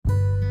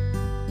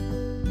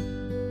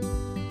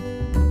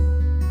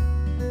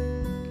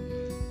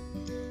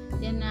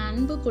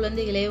அன்பு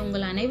குழந்தைகளே,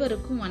 உங்கள்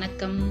அனைவருக்கும்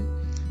வணக்கம்.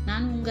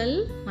 நான் உங்கள்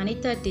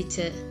வனிதா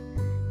டீச்சர்.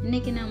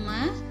 இன்னைக்கு நம்ம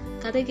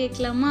கதை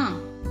கேட்கலாமா?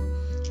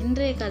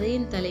 இன்றைய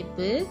கதையின்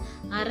தலைப்பு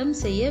அறம்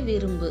செய்ய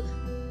விரும்பு.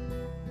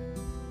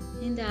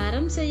 இந்த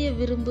அறம் செய்ய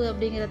விரும்பு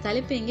அப்படிங்கிற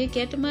தலைப்பு எங்கே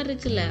கேட்ட மாதிரி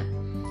இருக்குல்ல?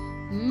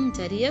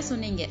 சரியா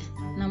சொன்னீங்க.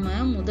 நம்ம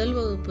முதல்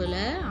வகுப்புல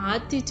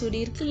ஆத்திச்சூடி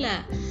இருக்குல்ல,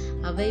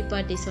 அவை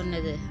பாட்டி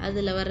சொன்னது,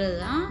 அதுல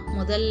வர்றதுதான்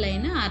முதல்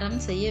லைன், அறம்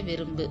செய்ய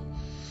விரும்பு.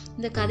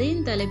 இந்த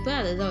கதையின் தலைப்பு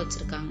அதுதான்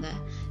வச்சிருக்காங்க.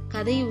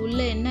 கதை உள்ள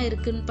என்ன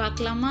இருக்குன்னு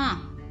பார்க்கலாமா?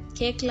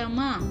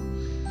 கேட்கலாமா?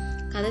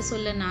 கதை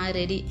சொல்ல நான்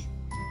ரெடி.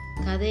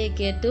 கதையை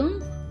கேட்டும்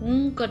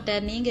கொட்ட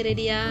நீங்க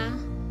ரெடியா?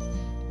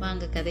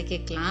 வாங்க கதை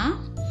கேட்கலாம்.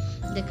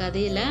 இந்த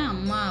கதையில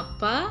அம்மா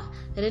அப்பா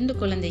 2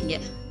 குழந்தைங்க,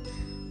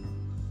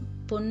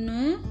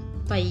 பொண்ணு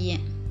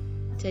பையன்,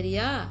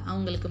 சரியா?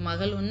 அவங்களுக்கு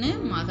மகள் 1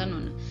 மகன்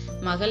 1.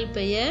 மகள்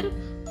பெயர்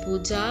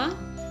பூஜா,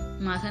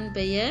 மகன்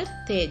பெயர்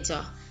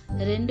தேஜா.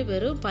 2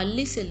 பேரும்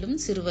பள்ளி செல்லும்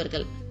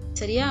சிறுவர்கள்,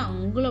 சரியா?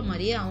 உங்கள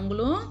மாதிரியே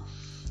அவங்களும்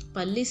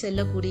பள்ளி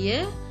செல்லக்கூடிய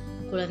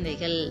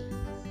குழந்தைகள்,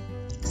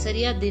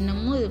 சரியா?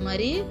 தினமும் இது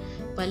மாதிரி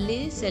பள்ளி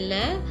செல்ல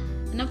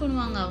என்ன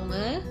பண்ணுவாங்க, அவங்க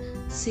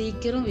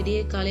சீக்கிரம் விடிய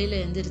காலையில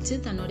எந்திரிச்சு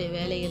தன்னுடைய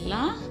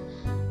வேலைகள்லாம்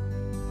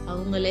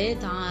அவங்களே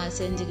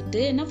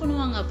செஞ்சுக்கிட்டு என்ன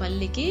பண்ணுவாங்க,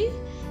 பள்ளிக்கு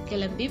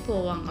கிளம்பி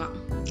போவாங்களாம்.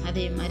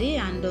 அதே மாதிரி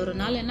அந்த ஒரு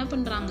நாள் என்ன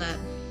பண்றாங்க,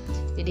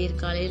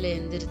 விடியற் காலையில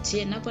எந்திரிச்சு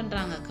என்ன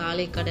பண்றாங்க,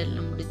 காலை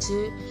கடல்ல முடிச்சு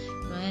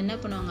என்ன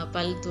பண்ணுவாங்க,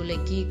 பல்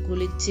துளக்கி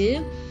குளிச்சு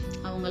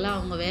அவங்களாம்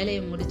அவங்க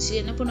வேலையை முடிச்சு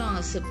என்ன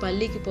பண்ணுவாங்க,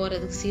 பள்ளிக்கு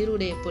போறதுக்கு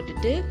சீருடையை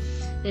போட்டுட்டு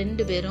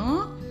 2 பேரும்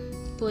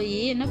போய்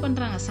என்ன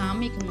பண்றாங்க,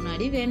 சாமிக்கு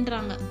முன்னாடி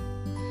வேண்டுறாங்க.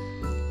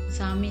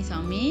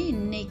 சாமி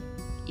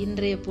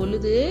இன்றைய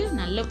பொழுது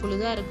நல்ல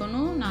பொழுதா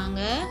இருக்கணும்,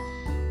 நாங்க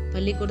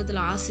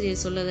பள்ளிக்கூடத்துல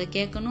ஆசிரியர் சொல்லதை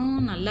கேட்கணும்,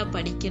 நல்லா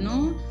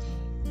படிக்கணும்,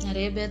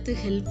 நிறைய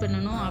பேர்த்துக்கு ஹெல்ப்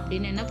பண்ணணும்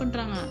அப்படின்னு என்ன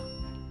பண்றாங்க,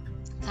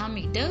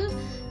 சாமி கிட்ட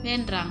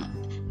வேண்டுறாங்க.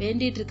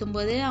 வேண்டிட்டு இருக்கும்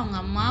போதே அவங்க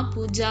அம்மா,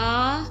 பூஜா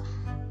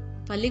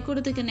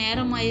பள்ளிக்கூடத்துக்கு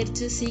நேரம்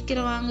ஆயிடுச்சு,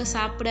 சீக்கிரம் வாங்க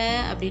சாப்பிட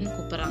அப்படின்னு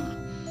கூப்பிடுறாங்க.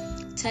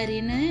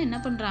 சரின்னு என்ன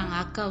பண்றாங்க,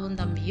 அக்காவும்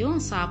தம்பியும்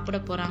சாப்பிட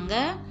போறாங்க.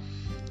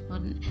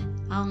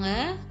 அவங்க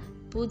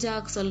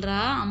பூஜாவுக்கு சொல்றா,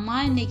 அம்மா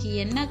இன்னைக்கு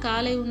என்ன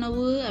காலை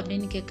உணவு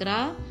அப்படின்னு கேக்குறா.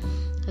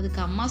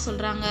 அதுக்கு அம்மா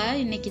சொல்றாங்க,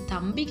 இன்னைக்கு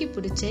தம்பிக்கு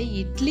பிடிச்ச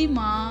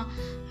இட்லிமா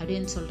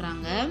அப்படின்னு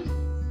சொல்றாங்க.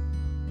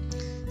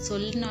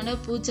 சொல்லினோட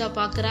பூஜா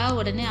பாக்குறா.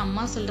 உடனே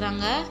அம்மா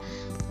சொல்றாங்க,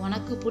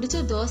 உனக்கு பிடிச்ச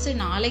தோசை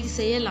நாளைக்கு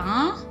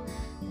செய்யலாம்,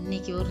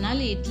 இன்னைக்கு ஒரு நாள்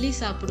இட்லி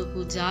சாப்பிடு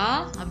பூஜா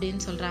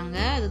அப்படின்னு சொல்றாங்க.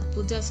 அதுக்கு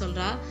பூஜா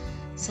சொல்றா,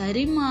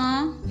 சரிம்மா,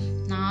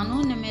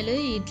 நானும் இனிமேல்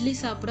இட்லி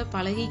சாப்பிட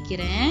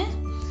பழகிக்கிறேன்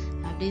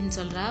அப்படின்னு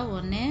சொல்றா.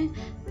 உடனே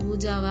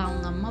பூஜாவை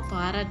அவங்க அம்மா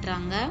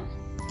பாராட்டுறாங்க.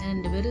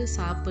 2 பேரும்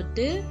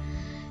சாப்பிட்டு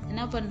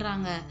என்ன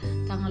பண்றாங்க,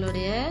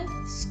 தங்களுடைய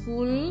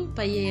ஸ்கூல்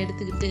பையை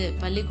எடுத்துக்கிட்டு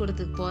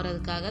பள்ளிக்கூடத்துக்கு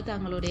போறதுக்காக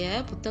தங்களுடைய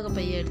புத்தக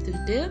பையை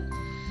எடுத்துக்கிட்டு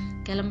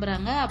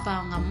கிளம்புறாங்க. அப்ப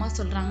அவங்க அம்மா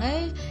சொல்றாங்க,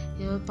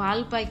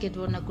 பால் பாக்கெட்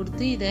 1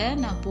 கொடுத்து இதை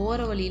நான்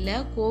போற வழியில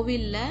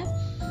கோவில்ல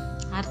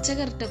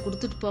அர்ச்சகர்கிட்ட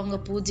கொடுத்துட்டு போங்க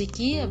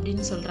பூஜைக்கு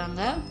அப்படின்னு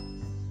சொல்றாங்க.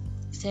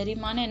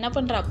 சரிம்மான்னு என்ன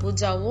பண்றா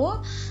பூஜாவும்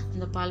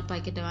அந்த பால்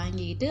பாக்கெட்டை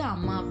வாங்கிக்கிட்டு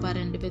அம்மா அப்பா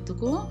 2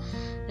 பேத்துக்கும்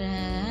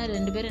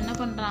 2 பேரும் என்ன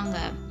பண்றாங்க,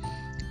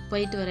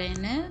 போயிட்டு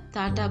வரேன்னு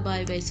டாட்டா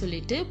பாய் பாய்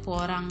சொல்லிட்டு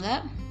போறாங்க.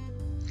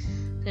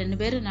 2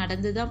 பேரும்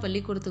நடந்துதான்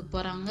பள்ளிக்கூடத்துக்கு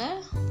போறாங்க.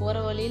 போற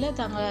வழியில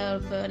தங்க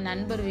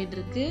நண்பர் வீடு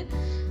இருக்கு,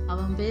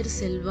 அவன் பேர்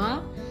செல்வா.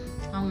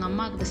 அவங்க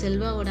அம்மா கிட்ட,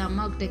 செல்வாவோட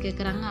அம்மா கிட்ட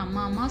கேக்குறாங்க,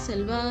 அம்மா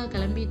செல்வா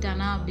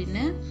கிளம்பிட்டானா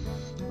அப்படின்னு.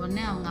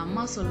 உடனே அவங்க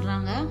அம்மா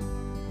சொல்றாங்க,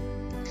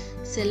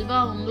 செல்வா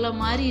உங்களை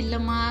மாதிரி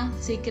இல்லம்மா,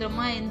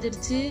 சீக்கிரமா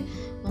எந்திரிச்சு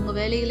உங்க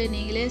வேலைகளை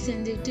நீங்களே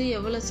செஞ்சுக்கிட்டு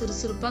எவ்வளவு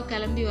சுறுசுறுப்பா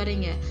கிளம்பி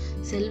வரீங்க.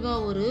 செல்வா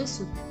ஒரு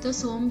சுத்த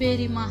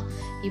சோம்பேறிமா,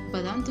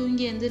 இப்பதான்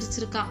தூங்கி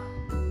எந்திரிச்சிருக்கான்,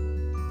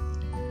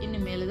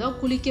 இனிமேலுதான்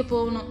குளிக்க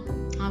போகணும்,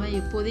 அவன்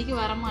இப்போதைக்கு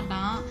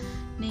வரமாட்டான்,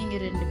 நீங்க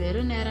 2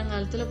 பேரும்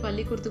நேரங்காலத்துல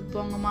பள்ளிக்கூடத்துக்கு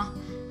போங்கம்மா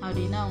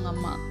அப்படின்னு அவங்க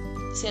அம்மா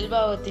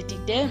செல்வாவை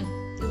திட்டிட்டு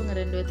இவங்க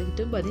 2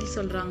 பேர்த்துக்கிட்டு பதில்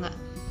சொல்றாங்க.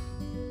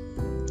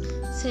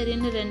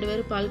 சரின்னு 2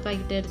 பேரும் பால்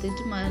பாக்கெட்டை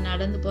எடுத்துக்கிட்டு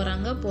நடந்து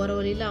போறாங்க. போற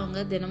வழியில அவங்க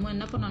தினமும்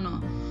என்ன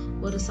பண்ணணும்,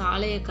 ஒரு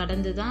சாலையை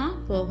கடந்துதான்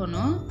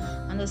போகணும்.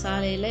 அந்த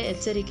சாலையில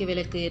எச்சரிக்கை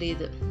விளக்கு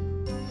எரியுது,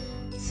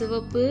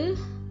 சிவப்பு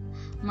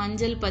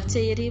மஞ்சள்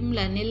பச்சை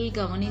எரியும்ல, நெல்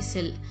கவனி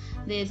செல்.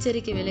 இந்த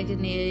எச்சரிக்கை விளக்கு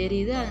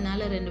எரியுது.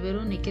 அதனால 2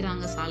 பேரும்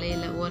நிக்கிறாங்க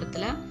சாலையில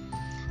ஓரத்துல.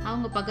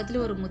 அவங்க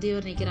பக்கத்துல ஒரு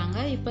முதியவர் நிக்கிறாங்க.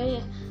 இப்ப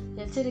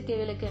எச்சரிக்கை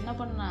விளக்கு என்ன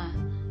பண்ண,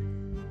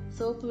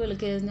 சோப்பு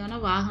விளக்கு எரிஞ்சோன்னா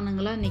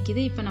வாகனங்களா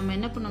நிக்குது. இப்ப நம்ம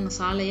என்ன பண்ணணும்,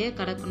 சாலையை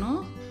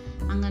கடக்கணும்.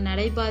 அங்க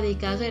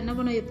நடைபாதைக்காக என்ன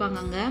பண்ண வைப்பாங்க,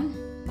 அங்க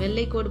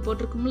வெள்ளை கோடு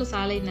போட்டிருக்கும்ல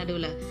சாலை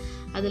நடுவுல,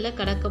 அதுல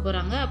கடக்க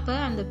போறாங்க. அப்ப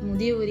அந்த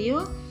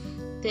முதியவரையும்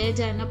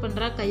தேஜா என்ன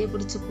பண்றா, கையை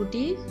பிடிச்சு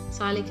கூட்டி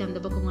சாலைக்கு அந்த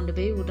பக்கம் கொண்டு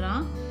போய்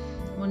விடுறான்.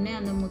 உடனே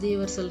அந்த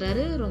முதியவர்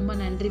சொல்றாரு, ரொம்ப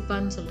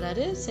நன்றிப்பான்னு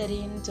சொல்றாரு.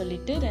 சரின்னு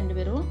சொல்லிட்டு 2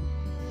 பேரும்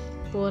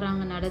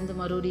போறாங்க நடந்து.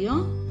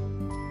 மறுபடியும்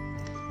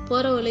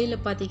போற வழியில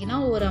பாத்தீங்கன்னா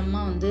ஒரு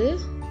அம்மா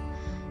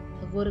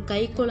ஒரு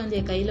கை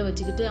குழந்தைய கையில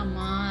வச்சுக்கிட்டு,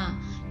 அம்மா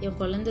என்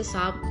குழந்தை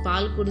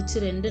பால் குடிச்சு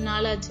 2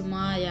 நாள்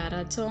ஆச்சுமா,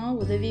 யாராச்சும்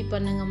உதவி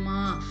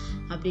பண்ணுங்கம்மா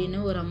அப்படின்னு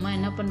ஒரு அம்மா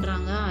என்ன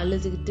பண்றாங்க,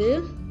 அழுதுகிட்டு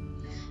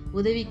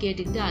உதவி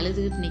கேட்டுக்கிட்டு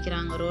அழுதுகிட்டு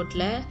நிற்கிறாங்க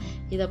ரோட்டில்.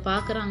 இதை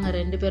பார்க்குறாங்க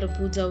 2 பேரும்,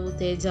 பூஜாவும்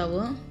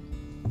தேஜாவும்.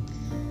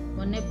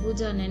 உடனே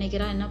பூஜா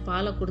நினைக்கிறா என்ன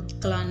பாலை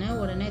கொடுக்கலான்னு.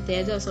 உடனே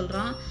தேஜா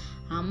சொல்கிறான்,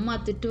 அம்மா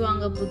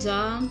திட்டுவாங்க பூஜா,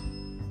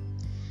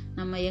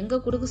 நம்ம எங்கே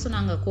கொடுக்க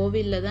சொன்னாங்க,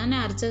 கோவிலில் தானே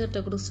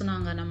அர்ச்சகர்கிட்ட கொடுக்க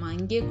சொன்னாங்க, நம்ம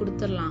அங்கேயே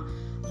கொடுத்துடலாம்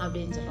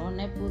அப்படின்னு சொல்ல.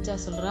 உடனே பூஜா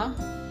சொல்கிறா,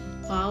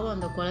 பாவம்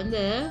அந்த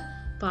குழந்தை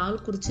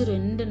பால் குடிச்சு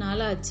 2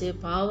 நாள் ஆச்சு,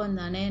 பாவம்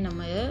தானே,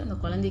 நம்ம அந்த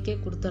குழந்தைக்கே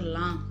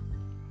கொடுத்துடலாம்.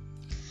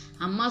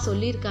 அம்மா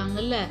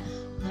சொல்லியிருக்காங்கல்ல,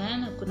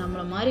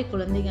 நம்மளை மாதிரி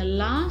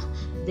குழந்தைகள்லாம்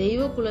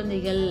தெய்வ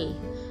குழந்தைகள்,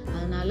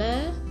 அதனால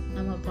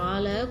நம்ம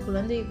பாலை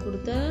குழந்தைக்கு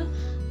கொடுத்த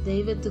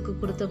தெய்வத்துக்கு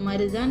கொடுத்த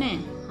மாதிரி தானே,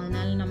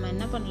 அதனால நம்ம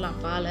என்ன பண்ணலாம்,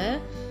 பாலை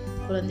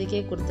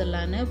குழந்தைக்கே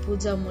கொடுத்துடலான்னு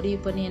பூஜா முடிவு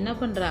பண்ணி என்ன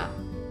பண்றா,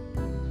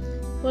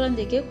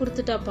 குழந்தைக்கே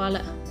கொடுத்துட்டா.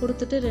 பாலை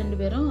கொடுத்துட்டு 2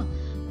 பேரும்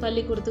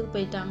பள்ளிக்கூடத்துக்கு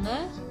போயிட்டாங்க.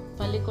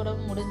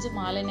 பள்ளிக்கூடம் முடிஞ்சு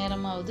மாலை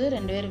நேரமாவது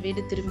 2 பேரும்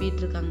வீடு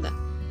திரும்பிட்டு இருக்காங்க.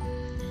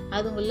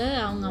 அதுக்குள்ள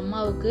அவங்க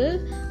அம்மாவுக்கு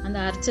அந்த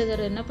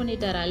அர்ச்சகர் என்ன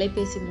பண்ணிட்டாரு,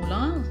 அலைபேசி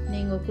மூலம்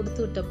நீங்க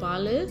கொடுத்து விட்ட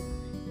பால்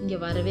இங்க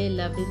வரவே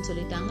இல்லை அப்படின்னு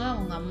சொல்லிட்டாங்க.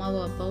 அவங்க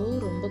அம்மாவும்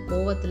அப்பாவும் ரொம்ப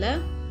கோவத்துல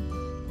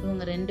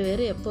இவங்க 2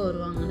 பேரும் எப்போ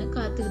வருவாங்கன்னு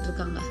காத்துக்கிட்டு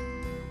இருக்காங்க.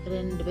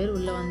 2 பேர்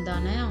உள்ள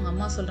வந்தானே அவங்க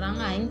அம்மா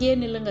சொல்றாங்க, அங்கேயே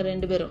நில்லுங்க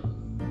 2 பேரும்,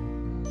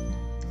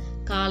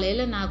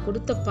 காலையில நான்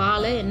கொடுத்த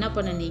பாலை என்ன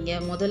பண்ண நீங்க,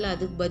 முதல்ல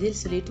அதுக்கு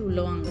பதில் சொல்லிட்டு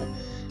உள்ள வாங்க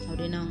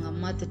அப்படின்னு அவங்க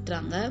அம்மா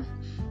திட்டுறாங்க.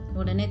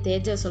 உடனே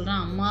தேஜா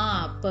சொல்றான், அம்மா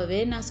அப்பவே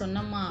நான்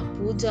சொன்னம்மா,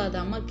 பூஜா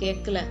தாம்மா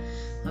கேட்கல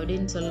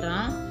அப்படின்னு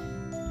சொல்றான்.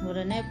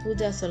 உடனே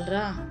பூஜா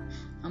சொல்றா,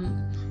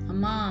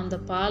 அம்மா அந்த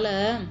பாலை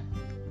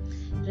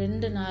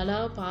 2 நாளா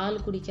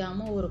பால்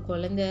குடிக்காம ஒரு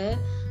குழந்தை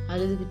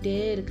அழுதுகிட்டே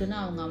இருக்குன்னு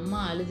அவங்க அம்மா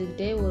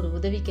அழுதுகிட்டே ஒரு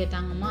உதவி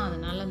கேட்டாங்கம்மா,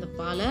 அதனால அந்த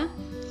பாலை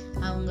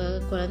அவங்க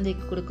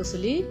குழந்தைக்கு கொடுக்க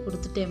சொல்லி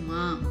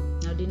கொடுத்துட்டேம்மா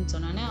அப்படின்னு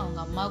சொன்னோன்னே அவங்க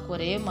அம்மாவுக்கு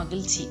ஒரே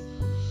மகிழ்ச்சி.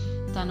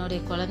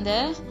 தன்னுடைய குழந்தை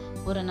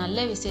ஒரு நல்ல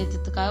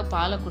விஷயத்துக்காக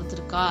பாலை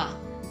கொடுத்துருக்கா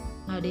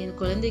அப்படின்னு,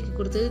 குழந்தைக்கு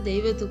கொடுத்தது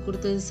தெய்வத்துக்கு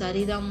கொடுத்தது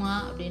சரிதாம்மா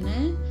அப்படின்னு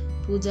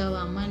பூஜாவை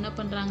அம்மா என்ன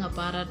பண்றாங்க,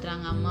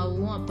 பாராட்டுறாங்க,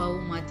 அம்மாவும்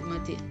அப்பாவும் மாத்தி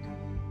மாத்தி.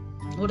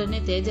 உடனே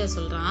தேஜா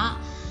சொல்றான்,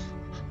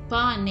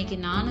 பா அன்னைக்கு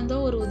நானும்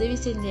தான் ஒரு உதவி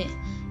செஞ்சேன்,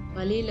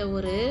 வழியில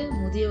ஒரு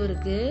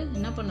முதியவருக்கு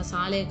என்ன பண்ண,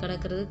 சாலையை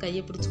கடக்கிறது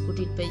கையை பிடிச்சி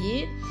கூட்டிட்டு போய்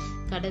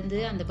கடந்து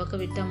அந்த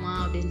பக்கம் விட்டம்மா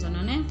அப்படின்னு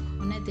சொன்னோன்னே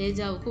உடனே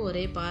தேஜாவுக்கு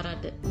ஒரே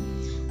பாராட்டு,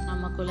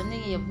 நம்ம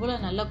குழந்தைங்க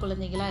எவ்வளவு நல்ல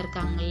குழந்தைகளா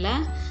இருக்காங்கல்ல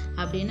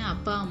அப்படின்னு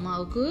அப்பா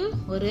அம்மாவுக்கு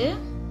ஒரு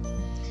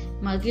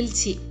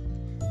மகிழ்ச்சி.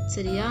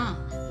 சரியா,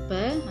 இப்ப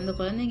அந்த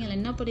குழந்தைங்க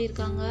என்ன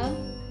பண்ணியிருக்காங்க.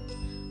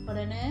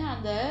 உடனே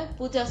அந்த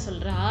பூஜா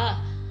சொல்றா,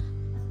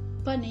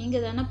 அப்பா நீங்க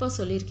தானப்பா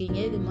சொல்லியிருக்கீங்க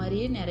இது மாதிரி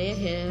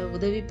நிறைய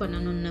உதவி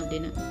பண்ணணும்னு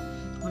அப்படின்னு.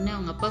 உடனே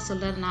அவங்க அப்பா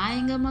சொல்றாரு, நான்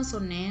எங்கம்மா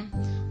சொன்னேன்,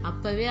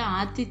 அப்பவே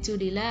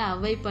ஆத்திச்சூடியில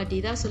அவ்வை பாட்டி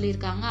தான்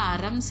சொல்லியிருக்காங்க,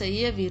 அறம்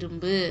செய்ய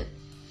விரும்பு,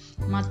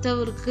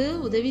 மற்றவருக்கு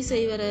உதவி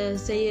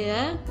செய்ய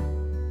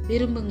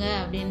விரும்புங்க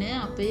அப்படின்னு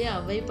அப்பயே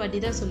அவ்வை பாட்டி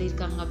தான்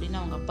சொல்லியிருக்காங்க அப்படின்னு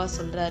அவங்க அப்பா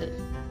சொல்றாரு.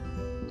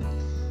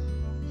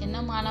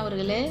 என்ன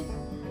மாணவர்களே,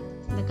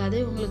 இந்த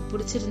கதை உங்களுக்கு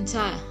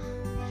பிடிச்சிருந்துச்சா?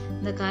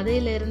 இந்த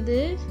கதையில இருந்து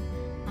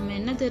நம்ம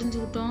என்ன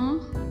தெரிஞ்சுக்கிட்டோம்,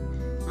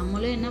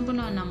 நம்மளும் என்ன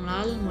பண்ணுவோம்,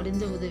 நம்மளால்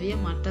முடிஞ்ச உதவியை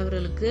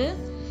மற்றவர்களுக்கு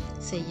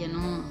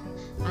செய்யணும்.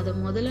 அதை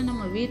முதல்ல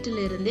நம்ம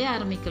வீட்டில இருந்தே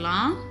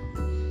ஆரம்பிக்கலாம்.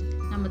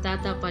 நம்ம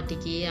தாத்தா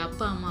பாட்டிக்கு,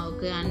 அப்பா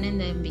அம்மாவுக்கு,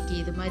 அண்ணன் தம்பிக்கு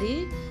இது மாதிரி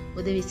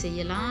உதவி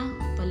செய்யலாம்.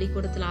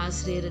 பள்ளிக்கூடத்துல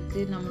ஆசிரியருக்கு,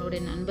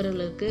 நம்மளுடைய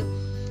நண்பர்களுக்கு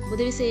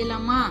உதவி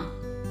செய்யலாமா?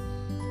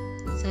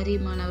 சரி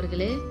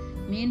மாணவர்களே,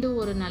 மீண்டும்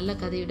ஒரு நல்ல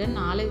கதையுடன்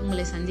நாளை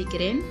உங்களை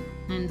சந்திக்கிறேன்.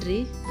 நன்றி.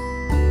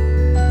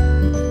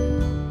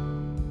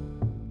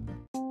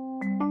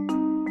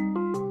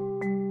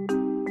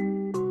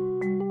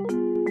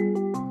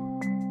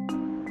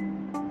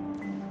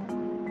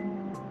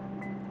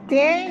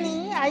 தேனி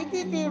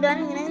ஐடிடியுடன்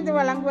இணைந்து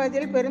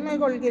வழங்குவதில் பெருமை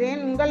கொள்கிறேன்.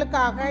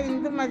 உங்களுக்காக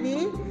இந்துமதி,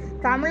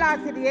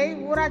 தமிழாசிரியை,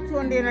 ஊராட்சி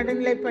ஒன்றிய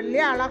நடுநிலைப்பள்ளி,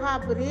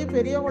 அழகாபுரி,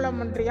 பெரியகுளம்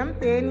ஒன்றியம்,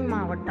 தேனி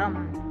மாவட்டம்.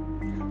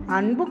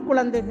 அன்பு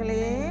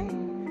குழந்தைகளே,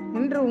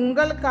 இன்று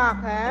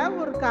உங்களுக்காக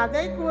ஒரு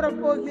கதை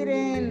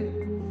கூறப்போகிறேன்.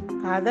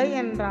 கதை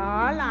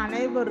என்றால்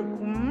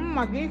அனைவருக்கும்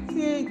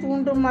மகிழ்ச்சியை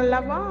தூண்டும்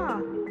அல்லவா?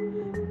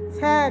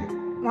 சரி,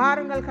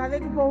 வாருங்கள்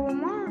கதைக்கு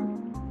போவோமா?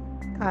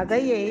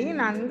 கதையை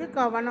நன்கு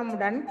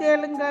கவனமுடன்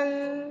கேளுங்கள்.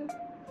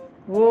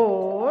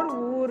 ஓர்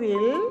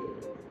ஊரில்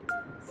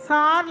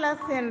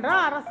சார்லஸ் என்ற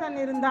அரசன்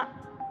இருந்தார்.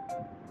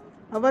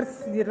 அவர்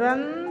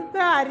சிறந்த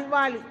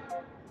அறிவாளி,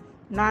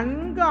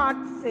 நன்கு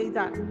ஆட்சி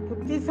செய்தார்,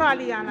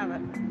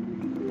 புத்திசாலியானவர்.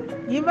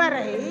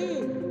 இவரை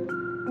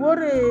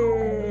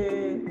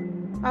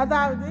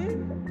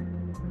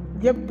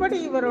எப்படி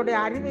இவருடைய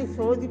அறிவை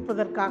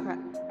சோதிப்பதற்காக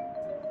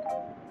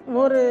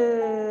ஒரு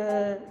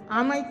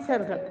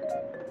அமைச்சர்கள்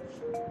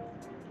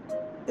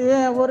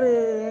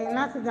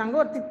என்ன செஞ்சாங்க,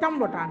 ஒரு திட்டம்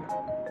போட்டாங்க.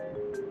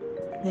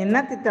 என்ன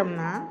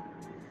திட்டம்னா,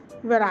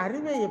 இவர்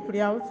அறிவை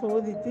எப்படியாவது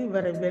சோதித்து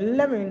இவரை வெல்ல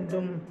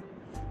வேண்டும்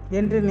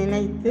என்று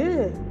நினைத்து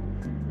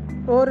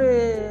ஒரு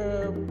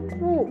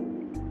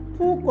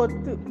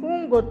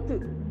பூங்கொத்து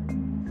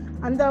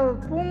அந்த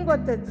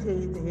பூங்கொத்தை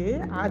செய்து,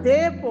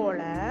 அதே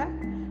போல்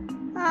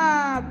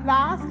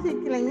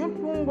பிளாஸ்டிக்லையும்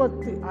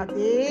பூங்கொத்து,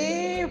 அதே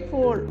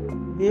போல்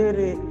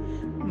வேறு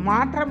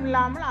மாற்றம்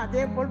இல்லாமல்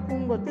அதே போல்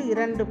பூங்கொத்து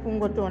 2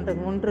 பூங்கொத்து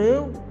ஒன்று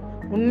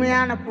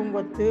உண்மையான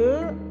பூங்கொத்து,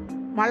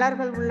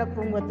 மலர்கள் உள்ள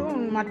பூங்கொத்து,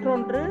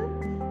 மற்றொன்று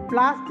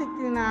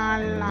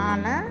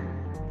பிளாஸ்டிக்கினாலான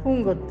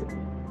பூங்கொத்து.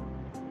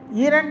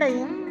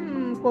 இரண்டையும்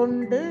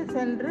கொண்டு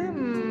சென்று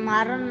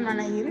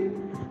அரண்மனையில்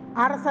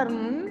அரசர்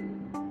முன்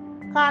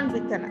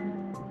காண்பித்தனர்.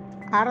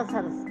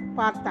 அரசர்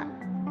பார்த்தார்.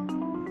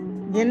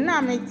 என்ன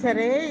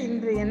அமைச்சரே,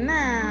 இன்று என்ன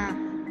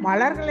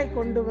மலர்களை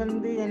கொண்டு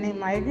வந்து என்னை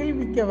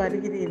மகிழ்விக்க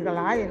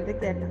வருகிறீர்களா என்று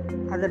கேட்டார்.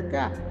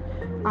 அதற்கு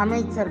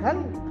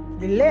அமைச்சர்கள்,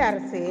 இல்லை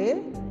அரசே,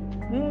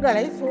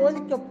 உங்களை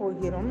சோதிக்கப்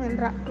போகிறோம்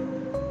என்றார்.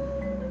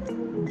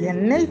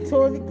 என்னை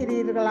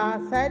சோதிக்கிறீர்களா?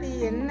 சரி,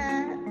 என்ன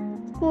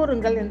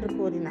கூறுங்கள் என்று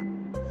கூறினார்.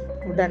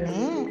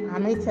 உடனே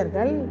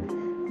அமைச்சர்கள்,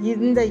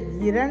 இந்த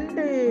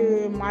 2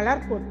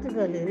 மலர்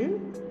கொத்துகளில்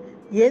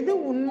எது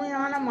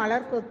உண்மையான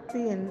மலர் கொத்து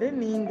என்று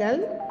நீங்கள்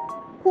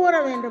கூற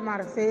வேண்டும்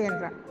அரசே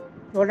என்றார்.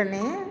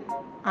 உடனே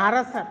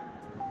அரசர்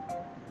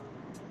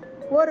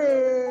ஒரு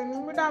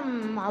நிமிடம்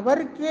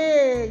அவருக்கே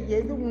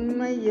எது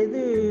உண்மை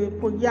எது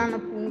பொய்யான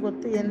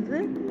பூங்கொத்து என்று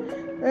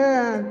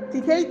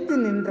திகைத்து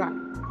நின்றார்.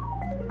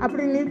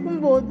 அப்படி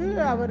நிற்கும்போது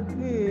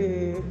அவருக்கு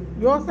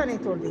யோசனை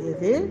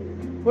தோன்றியது.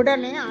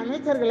 உடனே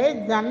அமைச்சர்களே,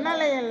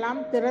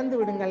 ஜன்னலையெல்லாம் திறந்து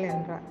விடுங்கள்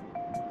என்றார்.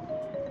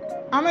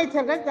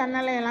 அமைச்சர்கள்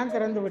ஜன்னலையெல்லாம்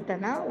திறந்து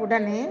விட்டனர்.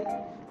 உடனே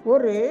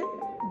ஒரு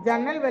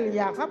ஜன்னல்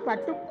வழியாக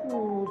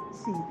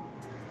பட்டுப்பூச்சி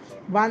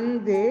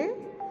வந்து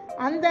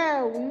அந்த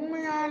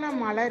உண்மையான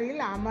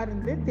மலரில்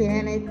அமர்ந்து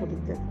தேனை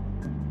குடித்தது.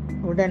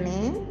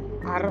 உடனே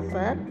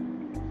அரசர்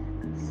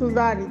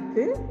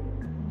சுதாரித்து,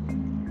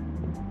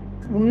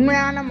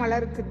 உண்மையான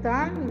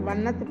மலருக்குத்தான்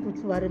வண்ணத்து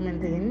பூச்சி வரும்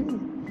என்று எண்ணி,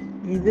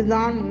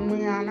 இதுதான்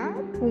உண்மையான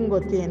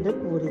பூங்கொத்து என்று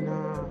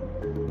கூறினார்.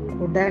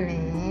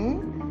 உடனே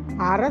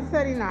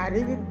அரசரின்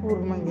அறிவு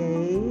கூர்மையை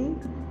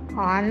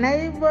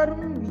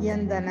அனைவரும்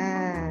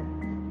வியந்தனர்.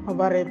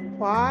 அவரை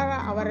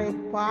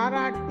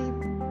பாராட்டி,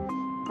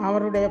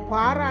 அவருடைய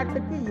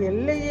பாராட்டுக்கு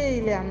எல்லையே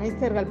இல்லை.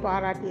 அமைச்சர்கள்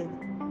பாராட்டியது.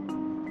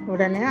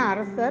 உடனே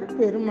அரசர்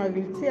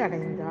பெருமகிழ்ச்சி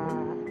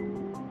அடைந்தார்.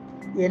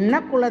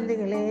 என்ன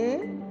குழந்தைகளே,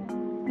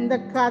 இந்த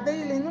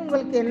கதையிலிருந்து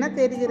உங்களுக்கு என்ன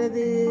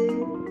தெரிகிறது?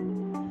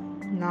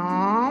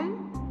 நாம்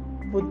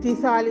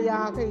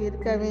புத்திசாலியாக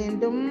இருக்க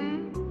வேண்டும்.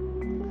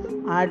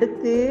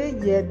 அடுத்து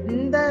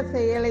எந்த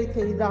செயலை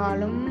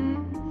செய்தாலும்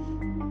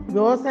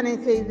யோசனை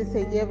செய்து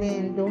செய்ய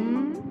வேண்டும்.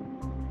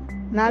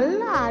 நல்ல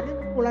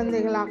அறிவு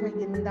குழந்தைகளாக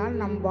இருந்தால்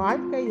நம்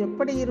வாழ்க்கை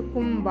எப்படி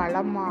இருக்கும்?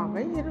 வளமாக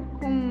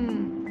இருக்கும்.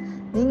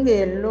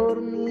 நீங்கள்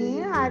எல்லோருமே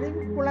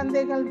அறிவு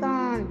குழந்தைகள்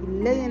தான்,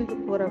 இல்லை என்று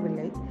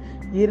கூறவில்லை.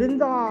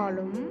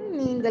 இருந்தாலும்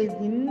நீங்கள்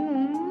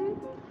இன்னும்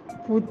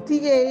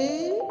புத்தியை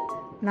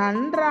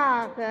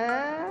நன்றாக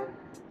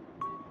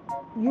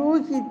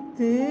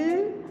யூகித்து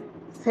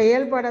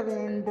செயல்பட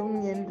வேண்டும்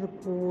என்று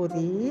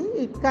கூறி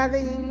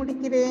இக்கதையை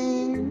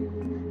முடிக்கிறேன்.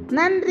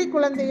 நன்றி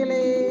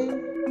குழந்தைகளே.